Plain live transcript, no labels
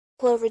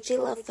Clover G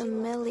La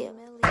Familia.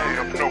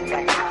 I'm looking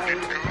good.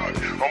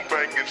 I'm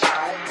banging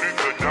strong,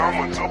 nigga.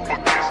 Diamonds up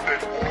against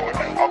that wood.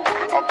 I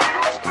put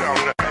us down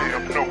the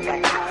I'm looking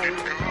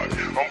good.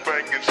 I'm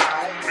banging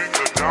strong,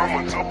 nigga.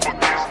 Diamonds up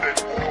against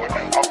that wood.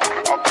 I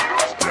put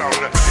us down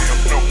the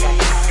I'm looking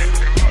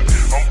good.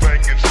 I'm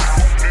banging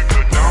strong,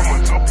 nigga.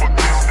 Diamonds up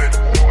against that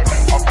wood.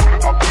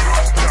 I put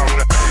us down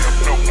the I'm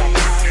looking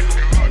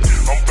good.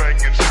 I'm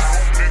banging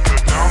strong, nigga.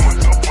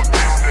 Diamonds up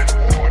against that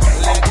wood.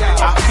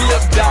 I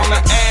flip down the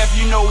Ave,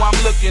 you know I'm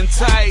looking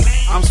tight.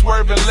 I'm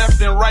swerving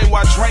left and right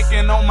while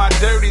drinking on my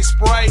dirty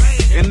Sprite.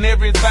 And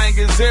everything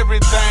is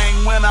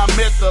everything when I'm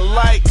at the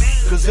light.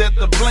 Cause at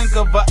the blink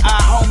of an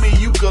eye, homie,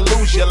 you could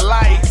lose your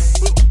life.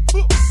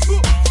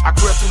 I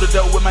crept through the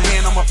door with my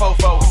hand on my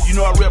fofo. You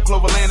know I rep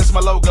Cloverland, it's my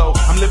logo.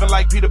 I'm living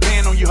like Peter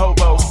Pan on you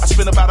hobos. I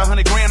spent about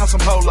 100 grand on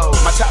some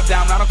polos. My top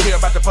down, I don't care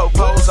about the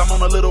popos. I'm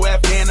on a little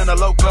Afghan and a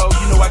loco.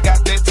 You know I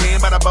got that 10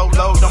 by the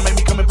boatload. Don't make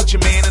me come and put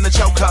your man in the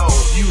chokehold.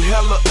 You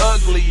hella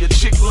ugly, your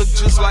chick look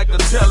just like a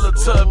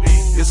Teletubby.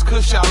 It's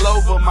kush all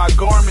over my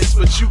garments,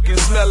 but you can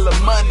smell the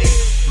money.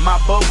 My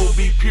bubble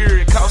be pure,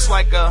 it costs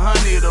like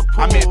 100 a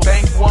pull. I'm at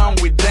bank one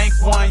with dank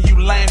one, you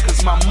lame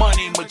cause my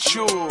money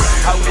mature.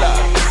 Hold up,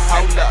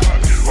 hold up,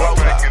 roll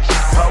up,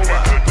 hold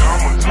up,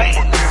 man.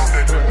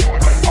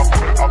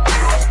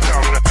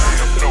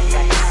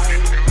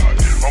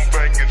 I'm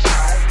banging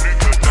strong,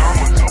 nigga.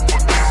 Diamonds up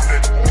against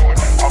that wood.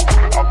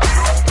 I put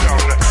us down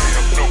the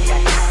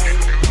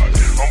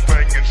I'm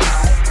banging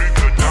strong,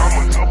 nigga.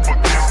 Diamonds up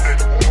against that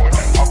wood.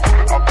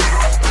 I put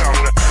us down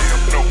the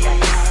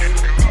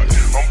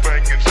I'm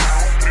banging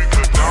strong,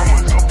 nigga.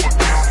 Diamonds up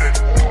against that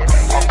wood.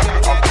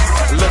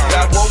 Look,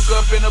 I woke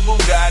up in a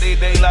Bugatti.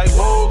 They like,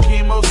 whoa,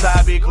 chemo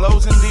zombie.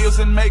 Closing deals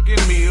and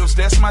making meals.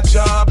 That's my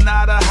job,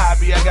 not a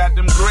hobby. I got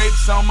them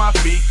grapes on my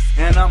feet,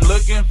 and I'm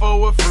looking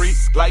for a freak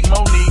like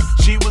Monique.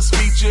 She was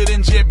featured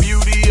in Jet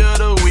Beauty of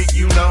the Week.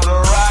 You know the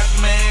Rock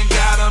Man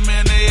got them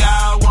and they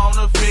all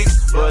wanna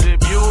fix. But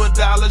if you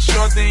 $1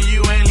 short, then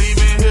you ain't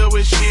leaving here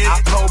with shit.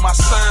 I pour my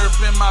syrup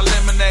in my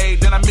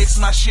lemonade, then I mix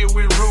my shit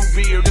with root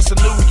beer. It's a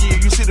new year,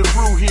 you see the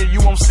crew here.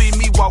 You won't see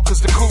me walk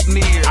cause the coupe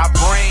near. I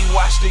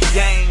brainwash the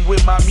game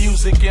with my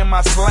music and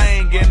my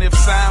slang. And if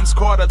Sam's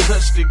Carter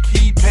touch the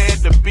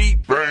keypad, the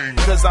beat bang.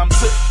 Cause I'm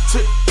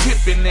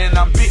tipping and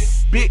I'm big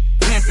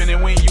pimping.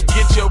 And when you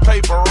get your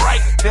paper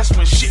right, that's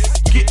when shit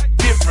get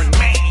different,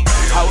 man.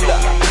 Hold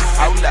up,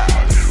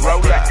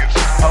 roll up,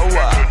 hold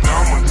up.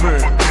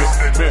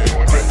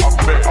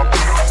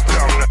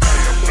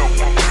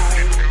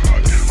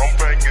 I'm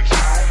banging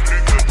strong,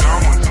 nigga.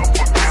 Diamonds up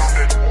against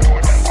that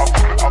wood.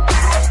 I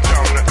put us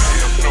down the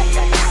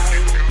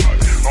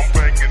I'm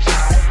banging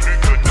strong,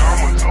 nigga.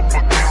 Diamonds up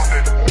against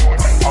that wood.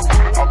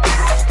 I put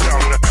us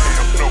down the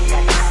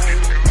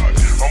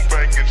I'm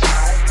banging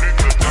strong,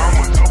 nigga.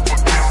 Diamonds up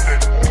against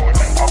that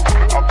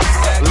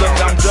wood. Look,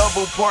 I'm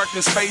double parked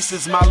in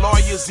spaces. My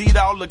lawyers eat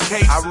all the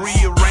cases. I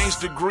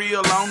rearranged the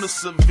grill on the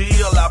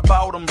Seville. I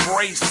bought them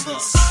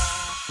braces.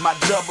 My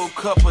double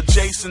cup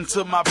adjacent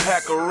to my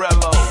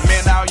Pacarello.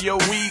 Man, all your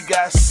weed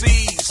got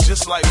seeds,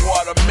 just like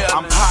watermelon.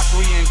 I'm hot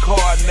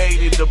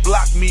reincarnated, the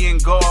block me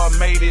and God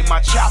made it. My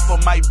chopper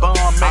might bomb,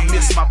 I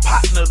miss my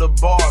partner, the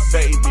bar,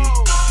 baby.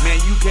 Man,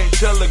 you can't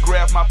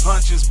telegraph my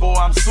punches, boy,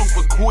 I'm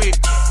super quick.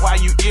 Why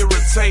you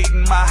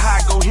irritating? My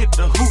high go hit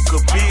the hookah,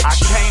 bitch. I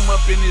came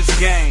up in this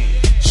game,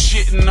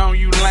 shitting on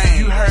you lame.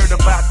 You heard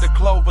about the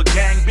Clover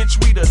gang, bitch,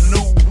 we the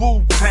new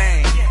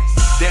Wu-Tang.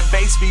 That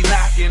bass be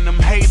knocking, them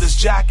haters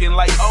jocking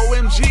like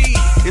OMG.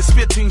 It's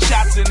 15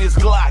 shots in his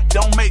Glock,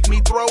 don't make me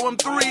throw him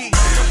 3.